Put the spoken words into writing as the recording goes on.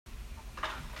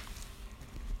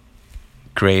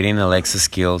Creating Alexa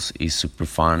skills is super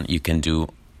fun. You can do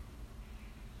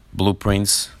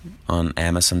blueprints on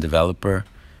Amazon Developer,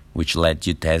 which let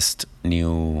you test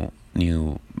new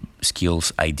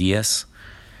skills ideas,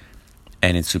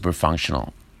 and it's super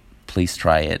functional. Please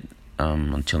try it.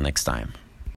 Until next time.